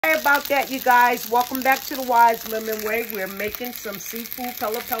Sorry about that, you guys. Welcome back to the Wise Lemon Way. We're making some seafood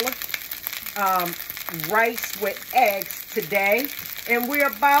Pella Pella rice with eggs today. And we're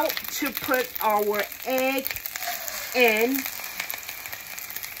about to put our egg in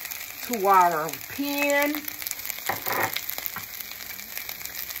to our pan.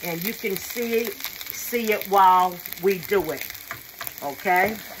 And you can see it while we do it.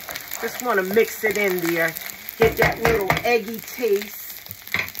 Okay? Just want to mix it in there. Get that little eggy taste.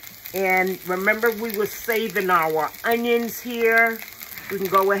 And remember, we were saving our onions here. We can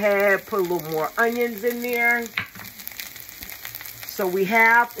go ahead, put a little more onions in there. So we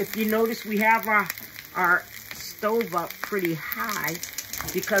have, if you notice, we have our stove up pretty high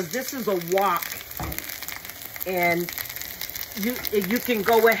because this is a wok. And you can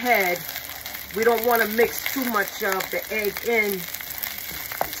go ahead. We don't want to mix too much of the egg in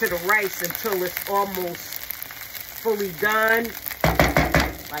to the rice until it's almost fully done.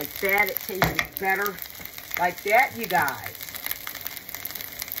 Like that, it tastes better. Like that, you guys.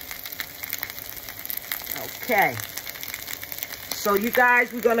 Okay. So you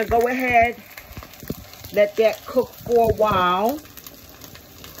guys, we're gonna go ahead, let that cook for a while.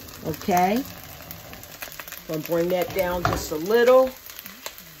 Okay. Gonna bring that down just a little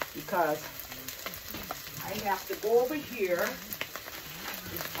because I have to go over here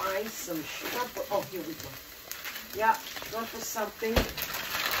and find some shrimp. Oh, here we go. Yep, shrimp or something.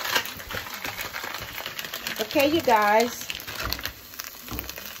 Okay, you guys.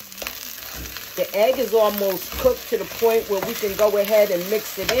 The egg is almost cooked to the point where we can go ahead and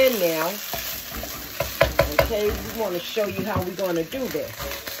mix it in now. Okay, we want to show you how we're going to do this.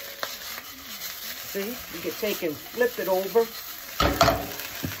 See, you can take and flip it over.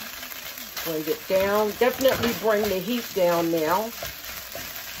 Bring it down. Definitely bring the heat down now.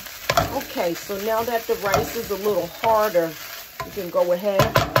 Okay, so now that the rice is a little harder, you can go ahead,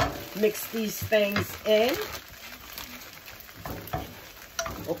 mix these things in.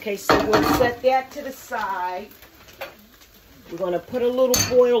 Okay, so we'll set that to the side. We're going to put a little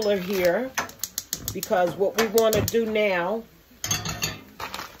boiler here because what we want to do now,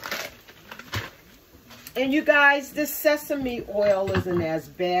 and you guys, this sesame oil isn't as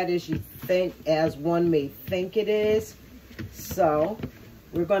bad as you think, as one may think it is. So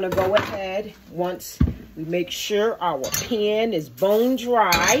we're going to go ahead, once we make sure our pan is bone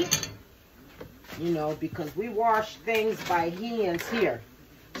dry, you know, because we wash things by hands here.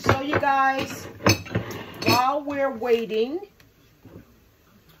 So you guys, while we're waiting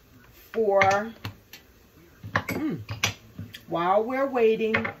for,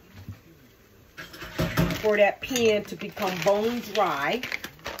 that pan to become bone dry,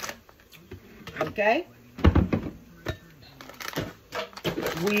 okay,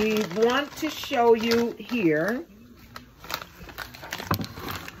 we want to show you here,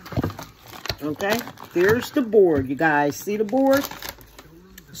 okay, there's the board, you guys, see the board?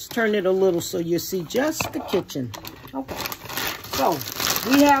 Let's turn it a little so you see just the kitchen. Okay, so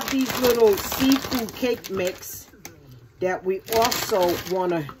we have these little seafood cake mix that we also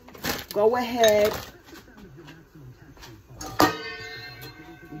want to go ahead.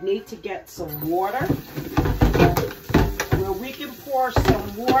 We need to get some water where we can pour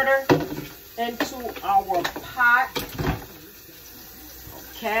some water into our pot.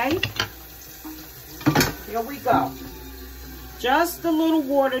 Okay, here we go. Just a little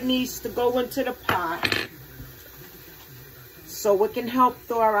water needs to go into the pot so it can help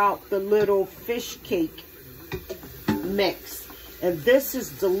thaw out the little fish cake mix. And this is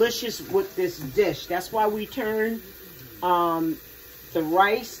delicious with this dish. That's why we turn the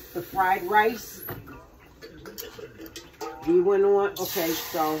rice, the fried rice. We went on, okay,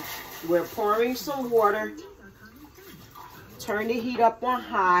 so we're pouring some water. Turn the heat up on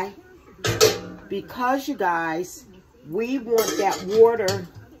high because, you guys, we want that water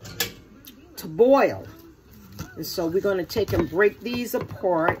to boil. And so we're going to take and break these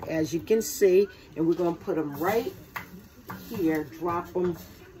apart, as you can see, and we're going to put them right here, drop them,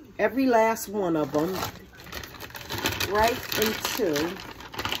 every last one of them, right into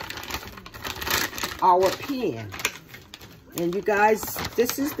our pan. And you guys,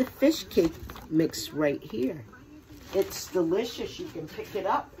 this is the fish cake mix right here. It's delicious. You can pick it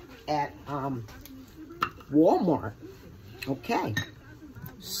up at Walmart. Okay,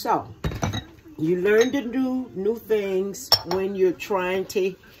 so you learn to do new things when you're trying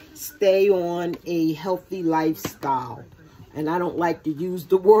to stay on a healthy lifestyle. And I don't like to use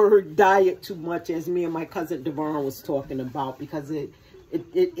the word diet too much, as me and my cousin Devon was talking about, because it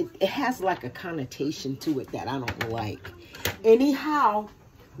has like a connotation to it that I don't like. Anyhow,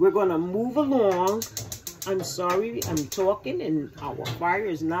 we're going to move along I'm sorry, I'm talking and our fire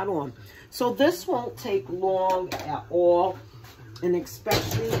is not on. So this won't take long at all. And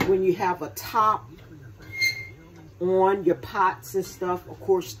especially when you have a top on your pots and stuff, of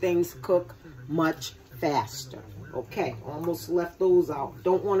course, things cook much faster. Okay, almost left those out.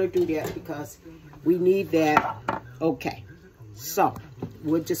 Don't want to do that because we need that. Okay, so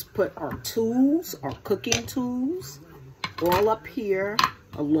we'll just put our tools, our cooking tools, all up here,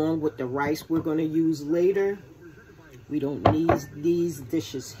 along with the rice we're going to use later. We don't need these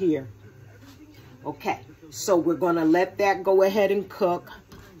dishes here. Okay, so we're going to let that go ahead and cook.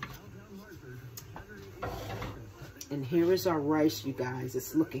 And here is our rice, you guys.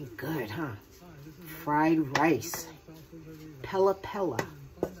 It's looking good, huh? Fried rice. Pella Pella.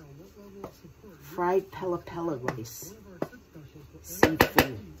 Fried Pella Pella rice.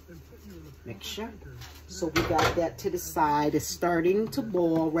 Seafood mixture. So we got that to the side. It's starting to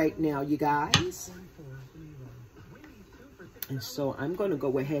boil right now, you guys. And so I'm going to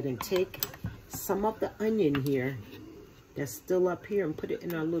go ahead and take some of the onion here that's still up here and put it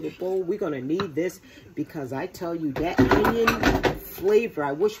in our little bowl. We're going to need this because I tell you, that onion flavor,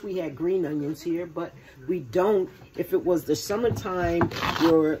 I wish we had green onions here, but we don't. If it was the summertime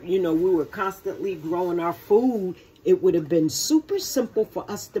where, you know, we were constantly growing our food, it would have been super simple for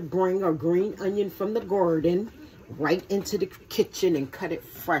us to bring our green onion from the garden right into the kitchen and cut it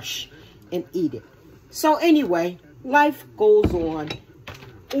fresh and eat it. So anyway, life goes on.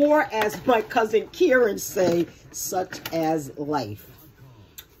 Or as my cousin Kieran say, such as life.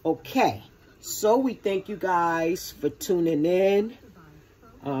 Okay, so we thank you guys for tuning in.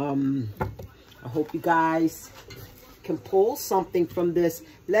 I hope you guys can pull something from this.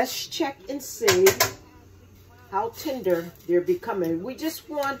 Let's check and see how tender they're becoming. We just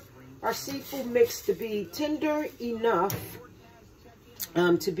want our seafood mix to be tender enough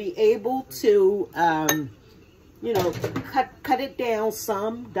to be able to you know, cut it down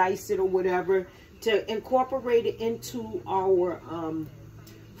some, dice it or whatever, to incorporate it into our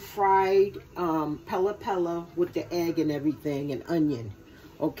fried Pella Pella with the egg and everything and onion.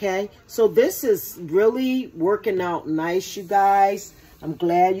 Okay, so this is really working out nice, you guys. I'm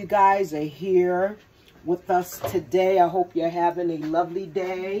glad you guys are here with us today. I hope you're having a lovely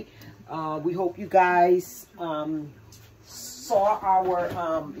day. We hope you guys saw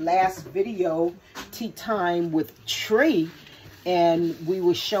our last video, Tea Time with Tree, and we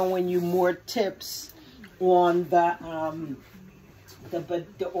were showing you more tips on the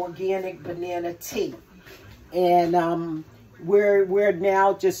organic banana tea. And we're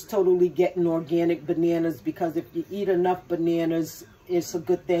now just totally getting organic bananas, because if you eat enough bananas, it's a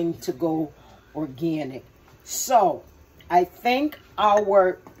good thing to go organic. So I think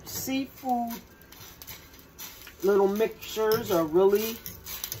our seafood little mixtures are really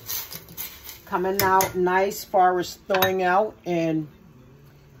coming out nice as far as thawing out, and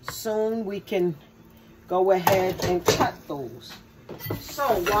soon we can go ahead and cut those. So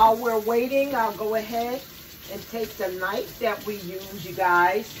while we're waiting, I'll go ahead and take the knife that we use, you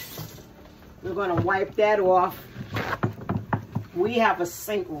guys. We're going to wipe that off. We have a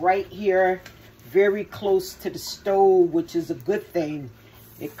sink right here, very close to the stove, which is a good thing.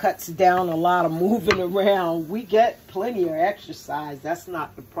 It cuts down a lot of moving around. We get plenty of exercise. That's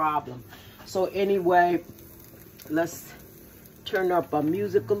not the problem. So anyway, let's turn up our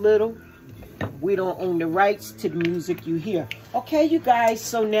music a little. We don't own the rights to the music you hear. Okay, you guys,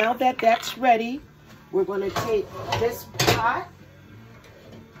 so now that that's ready, we're going to take this pot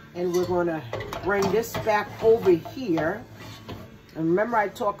and we're going to bring this back over here. And remember, I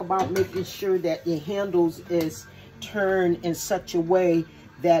talk about making sure that your handles is turned in such a way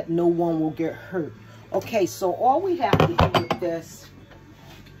that no one will get hurt. Okay, so all we have to do with this,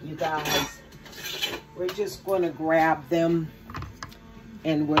 you guys, we're just going to grab them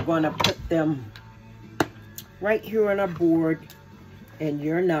and we're going to put them right here on our board, and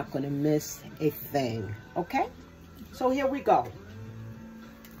you're not going to miss a thing. Okay, so here we go.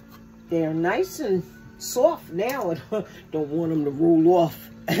 They're nice and soft now. Don't want them to roll off.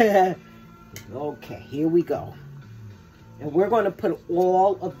 Okay, here we go. And we're going to put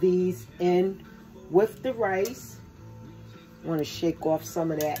all of these in with the rice. I want to shake off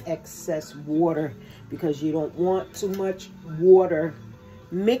some of that excess water, because you don't want too much water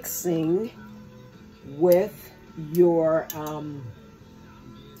mixing with your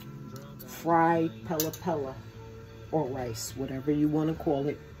fried Pella Pella or rice, whatever you want to call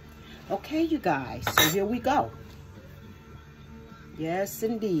it. Okay, you guys, so here we go. Yes,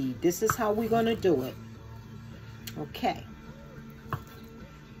 indeed. This is how we're going to do it. Okay.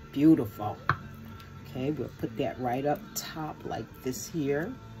 Beautiful. Okay, we'll put that right up top like this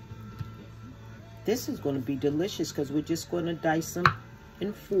here. this is going to be delicious because we're just going to dice them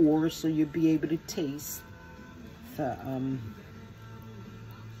in 4 so you'll be able to taste the,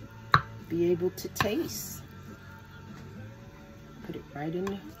 Put it right in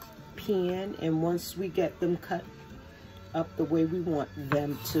the pan, and once we get them cut up the way we want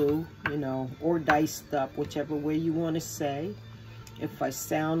them to, you know, or diced up, whichever way you want to say. If I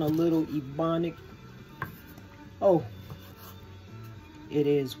sound a little ebonic, oh, it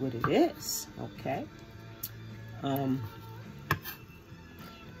is what it is, okay?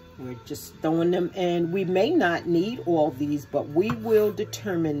 We're just throwing them in. We may not need all these, but we will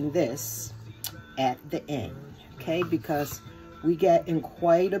determine this at the end, okay? Because we get in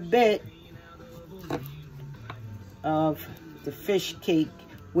quite a bit of the fish cake,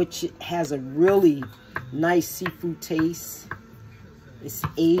 which has a really nice seafood taste. It's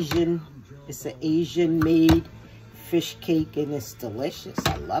Asian. It's an Asian made fish cake, and it's delicious.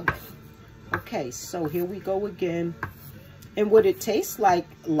 I love it. Okay, so here we go again. And what it tastes like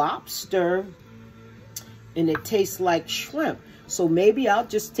lobster, and it tastes like shrimp. So maybe I'll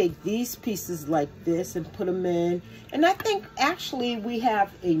just take these pieces like this and put them in. And I think actually we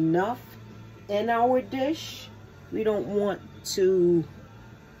have enough in our dish. We don't want to,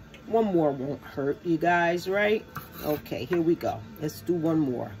 one more won't hurt you guys, right? Okay, here we go. Let's do one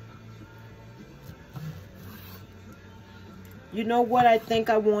more. You know what I think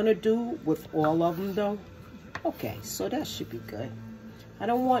I want to do with all of them though? Okay, so that should be good. I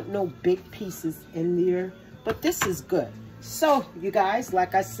don't want no big pieces in there, but this is good. So, you guys,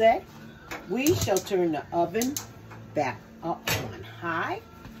 like I said, we shall turn the oven back up on high.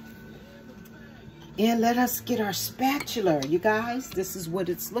 And let us get our spatula, you guys. This is what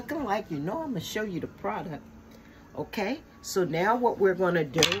it's looking like. You know I'm going to show you the product. Okay, so now what we're going to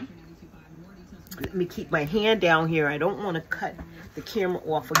do, let me keep my hand down here. I don't want to cut the camera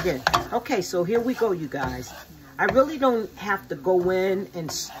off again. Okay, so here we go, you guys. I really don't have to go in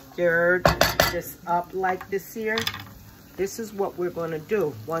and stir this up like this here. This is what we're going to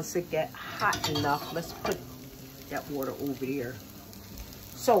do. Once it gets hot enough, let's put that water over there.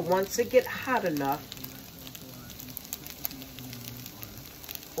 So once it gets hot enough,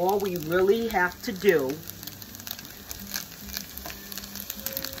 all we really have to do,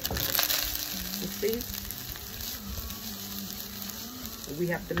 you see, we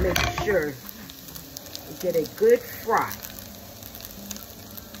have to make sure we get a good fry.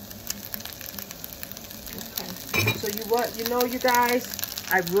 Okay, so you know, you guys,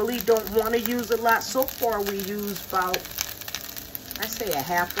 I really don't want to use a lot. So far we use about, I say, a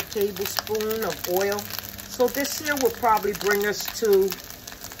half a tablespoon of oil. So this here will probably bring us to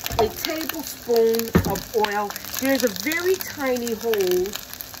a tablespoon of oil. There's a very tiny hole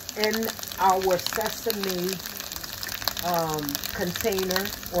in our sesame container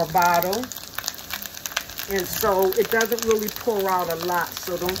or bottle, and so it doesn't really pour out a lot,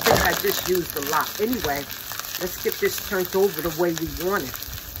 so don't think I just used a lot. Anyway, let's get this turned over the way we want it.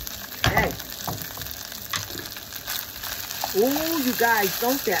 Okay. Oh, you guys,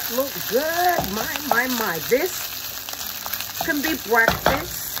 don't that look good? My. This can be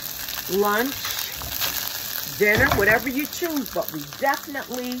breakfast, lunch, dinner, whatever you choose, but we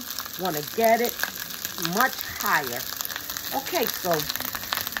definitely want to get it much higher. Okay, so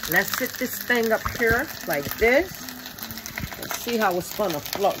let's sit this thing up here like this. Let's see how it's going to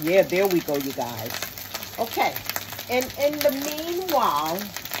float. Yeah, there we go, you guys. Okay, and in the meanwhile,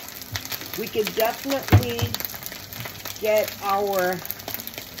 we can definitely get a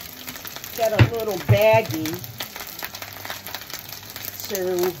little baggie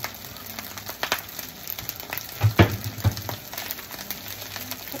to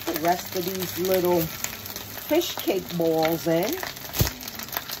put the rest of these little fish cake balls in.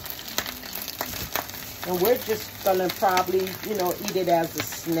 And we're just gonna probably, you know, eat it as a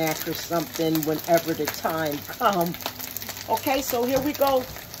snack or something whenever the time comes. Okay, so here we go.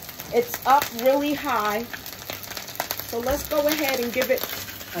 It's up really high. So let's go ahead and give it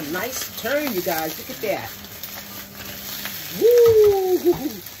a nice turn, you guys. Look at that. Woo!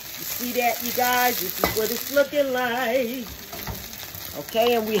 You see that, you guys? This is what it's looking like.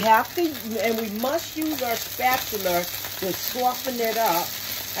 Okay, and we must use our spatula to soften it up.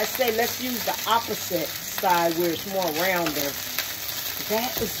 I say let's use the opposite side where it's more rounder.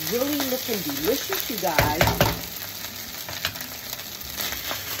 That is really looking delicious, you guys.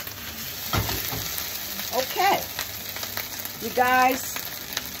 Okay, you guys,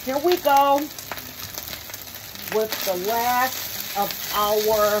 here we go with the last of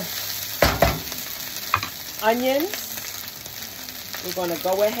our onions. We're going to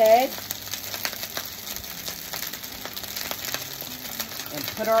go ahead and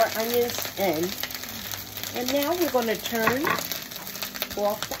put our onions in. And now we're going to turn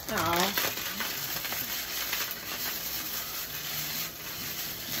off the owl.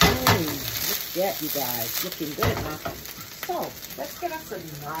 Look at that, you guys. Looking good, huh? So, let's get us a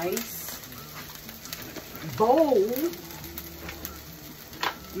nice bowl,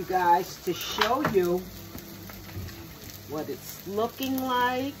 you guys, to show you what it's looking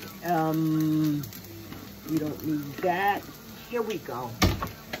like. You don't need that. Here we go.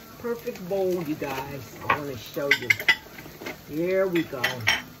 Perfect bowl, you guys. I want to show you. Here we go.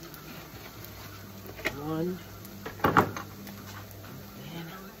 One. And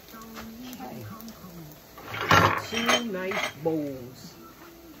okay. Two nice bowls.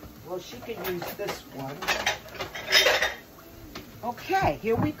 Well, she can use this one. Okay,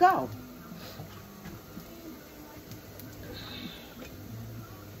 here we go.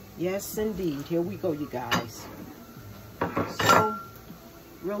 Yes, indeed. Here we go, you guys. So,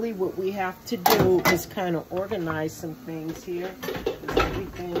 really what we have to do is kind of organize some things here.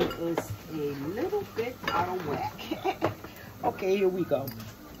 Everything is a little bit out of whack. Okay, here we go.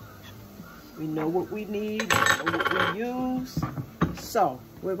 We know what we need, we know what we use. So,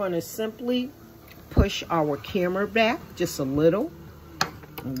 we're going to simply push our camera back just a little.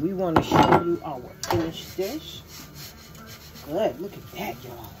 And we want to show you our finished dish. Good. Look at that,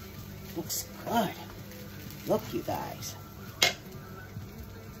 y'all. Looks good. Look, you guys.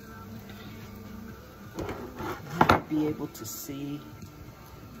 You'll be able to see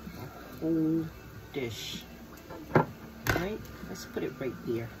the whole dish. Right? Let's put it right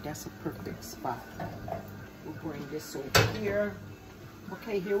there. That's a perfect spot. We'll bring this over here.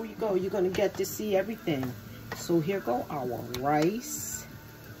 Okay, here we go. You're going to get to see everything. So here go our rice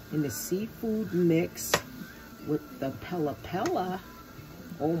and the seafood mix with the Pella Pella.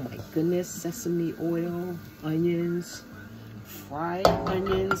 Oh my goodness, sesame oil, onions, fried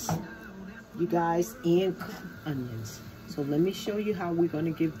onions, you guys, and cooked onions. So let me show you how we're going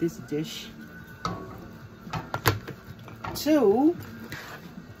to give this dish to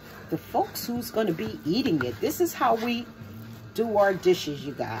the folks who's going to be eating it. This is how we do our dishes,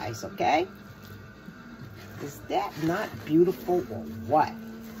 you guys, okay? Is that not beautiful or what?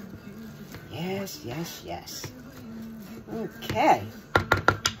 Yes, yes, yes. Okay.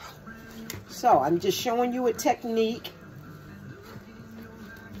 So, I'm just showing you a technique.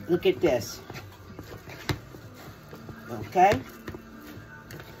 Look at this. Okay?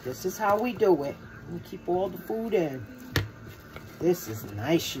 This is how we do it. We keep all the food in. This is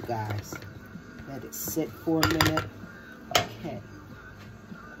nice, you guys. Let it sit for a minute. Okay.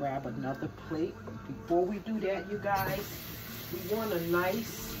 Grab another plate. Before we do that, you guys, we want a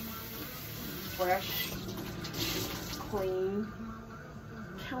nice, fresh, clean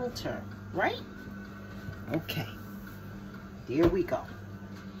counter, right? Okay. There we go.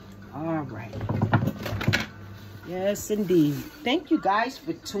 All right. Yes, indeed. Thank you guys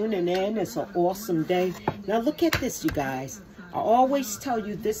for tuning in. It's an awesome day. Now look at this, you guys. I always tell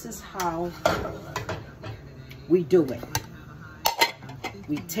you this is how we do it.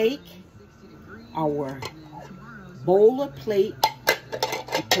 We take our bowl or plate,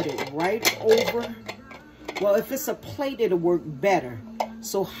 we put it right over. Well, if it's a plate, it'll work better.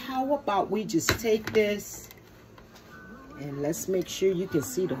 So how about we just take this and let's make sure you can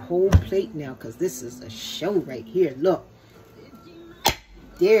see the whole plate now, because this is a show right here. Look.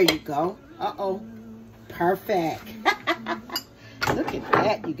 There you go. Uh-oh. Perfect. Look at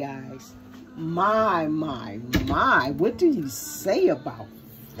that, you guys. My. What do you say about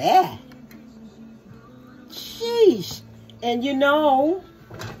that? Sheesh. And you know,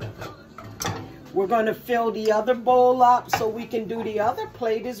 we're going to fill the other bowl up so we can do the other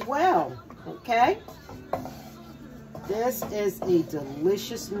plate as well. Okay? This is a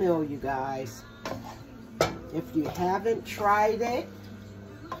delicious meal, you guys. If you haven't tried it,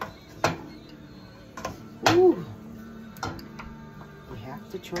 ooh, you have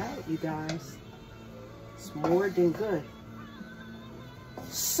to try it, you guys. It's more than good.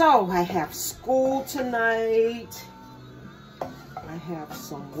 So, I have school tonight. I have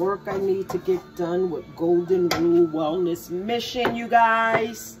some work I need to get done with Golden Rule Wellness Mission, you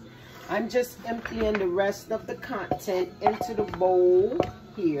guys. I'm just emptying the rest of the content into the bowl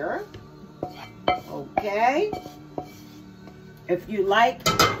here. Okay. If you like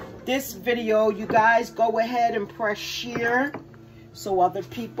this video, you guys, go ahead and press share so other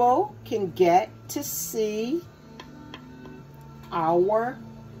people can get to see our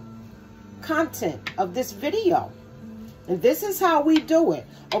content of this video. And this is how we do it.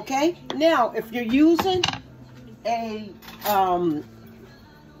 Okay. Now, if you're using a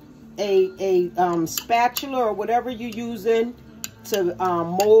spatula or whatever you're using to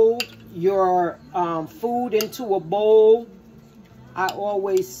mold your food into a bowl, I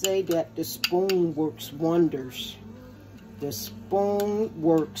always say that the spoon works wonders. The spoon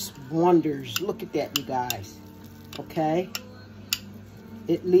works wonders. Look at that, you guys. Okay?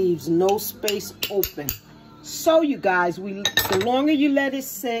 It leaves no space open. So, you guys, the longer you let it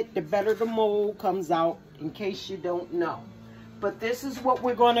sit, the better the mold comes out, in case you don't know. But this is what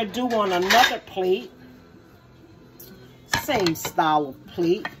we're going to do on another plate. Same style of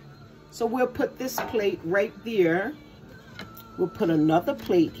plate. So we'll put this plate right there. We'll put another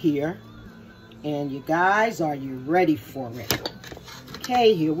plate here. And you guys, are you ready for it?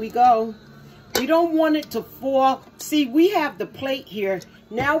 Okay, here we go. We don't want it to fall. See, we have the plate here.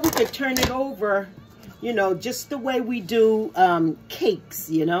 Now we can turn it over, you know, just the way we do cakes,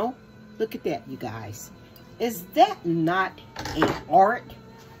 you know. Look at that, you guys. Is that not an art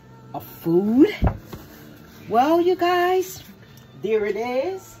of food? Well, you guys, there it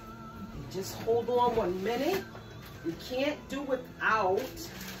is. Just hold on 1 minute. We can't do without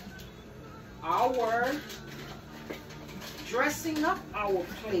our dressing up our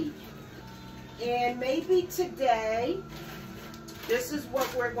plate. And maybe today, this is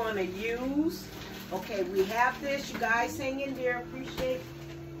what we're going to use. Okay, we have this. You guys hang in there. Appreciate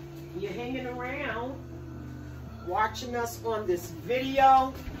you hanging around, watching us on this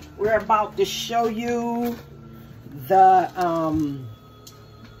video. We're about to show you the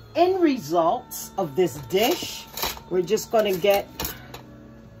end results of this dish. We're just going to get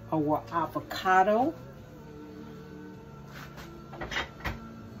our avocado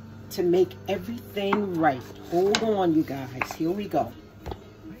to make everything right. Hold on, you guys. Here we go.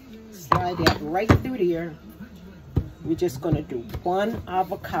 Slide that right through there. We're just going to do 1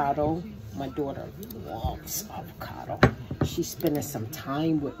 avocado. My daughter loves avocado. She's spending some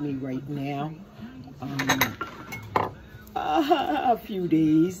time with me right now. A few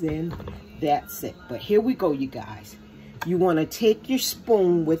days, and that's it. But here we go, you guys. You want to take your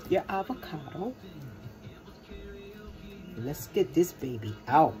spoon with your avocado. Let's get this baby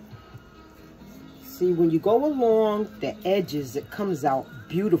out. See, when you go along the edges, it comes out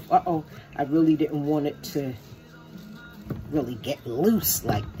beautiful. Uh-oh, I really didn't want it to really get loose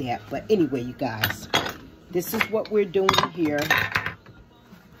like that. But anyway, you guys, this is what we're doing here.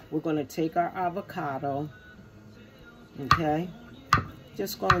 We're going to take our avocado, okay?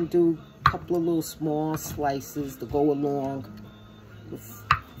 Just going to do a couple of little small slices to go along with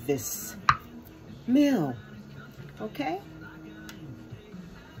this meal, okay?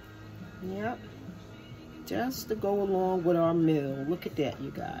 Yep. Just to go along with our meal. Look at that,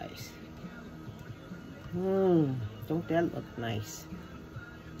 you guys. Don't that look nice?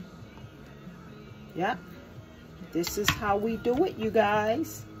 Yep. This is how we do it, you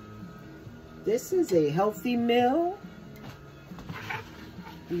guys. This is a healthy meal.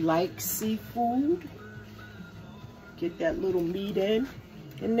 We like seafood. Get that little meat in.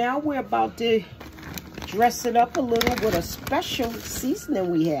 And now we're about to dress it up a little with a special seasoning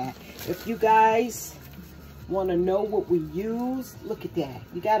we had. If you guys want to know what we use, look at that.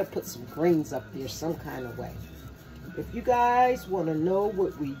 You got to put some grains up there some kind of way. If you guys want to know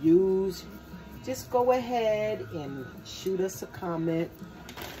what we use, just go ahead and shoot us a comment.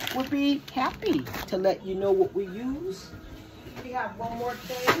 We'll be happy to let you know what we use. We have one more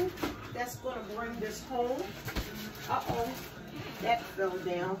thing that's going to bring this home. Uh-oh, that fell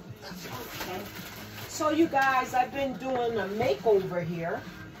down. Okay. So you guys, I've been doing a makeover here.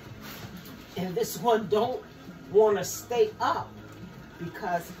 And this one don't want to stay up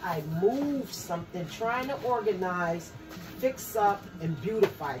because I moved something, trying to organize, fix up, and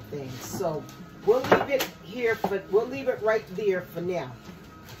beautify things. So we'll leave it here, we'll leave it right there for now.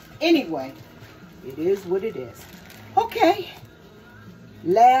 Anyway, it is what it is. Okay.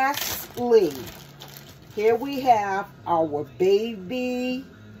 Lastly, here we have our baby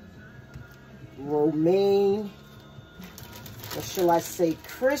romaine, or shall I say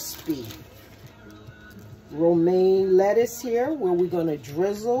crispy romaine lettuce here, where we're going to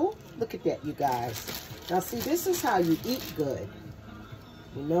drizzle. Look at that, you guys. Now see, this is how you eat good.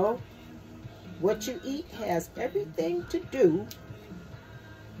 You know, what you eat has everything to do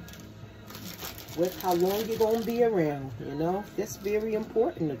with how long you're going to be around. You know, that's very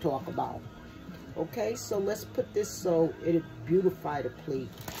important to talk about. Okay, so let's put this so it'll beautify the plate.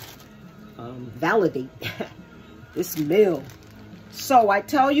 Validate this meal. So I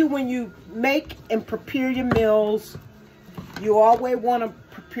tell you, when you make and prepare your meals, you always want to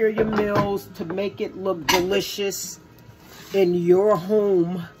prepare your meals to make it look delicious in your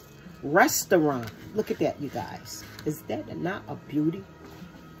home restaurant. Look at that, you guys. Is that not a beauty?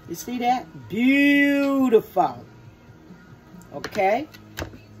 You see that? Beautiful. Okay.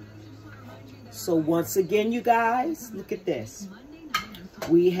 So once again, you guys, look at this.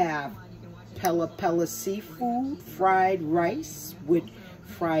 We have Pella Pella seafood, fried rice with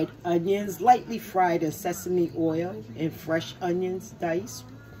fried onions, lightly fried in sesame oil and fresh onions diced.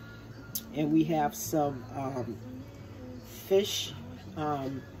 And we have some fish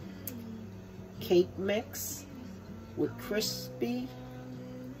cake mix with crispy,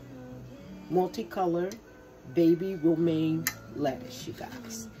 multicolored baby romaine lettuce, you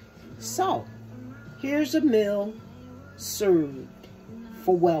guys. So, here's a meal served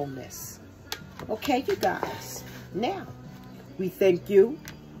for wellness. Okay, you guys. Now, we thank you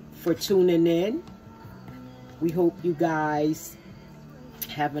for tuning in. We hope you guys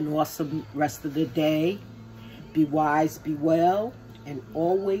have an awesome rest of the day. Be wise, be well, and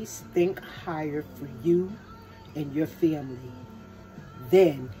always think higher for you and your family.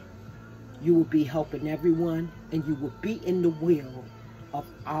 Then you will be helping everyone, and you will be in the will of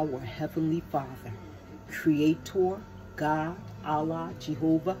our Heavenly Father, Creator, God, Allah,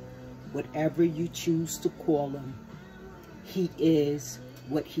 Jehovah, whatever you choose to call him. He is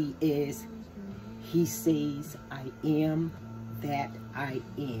what he is. He says, I am that I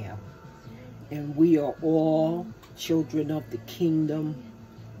am. And we are all children of the kingdom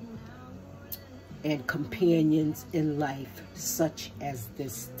and companions in life such as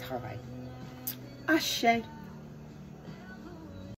this time. Ashe.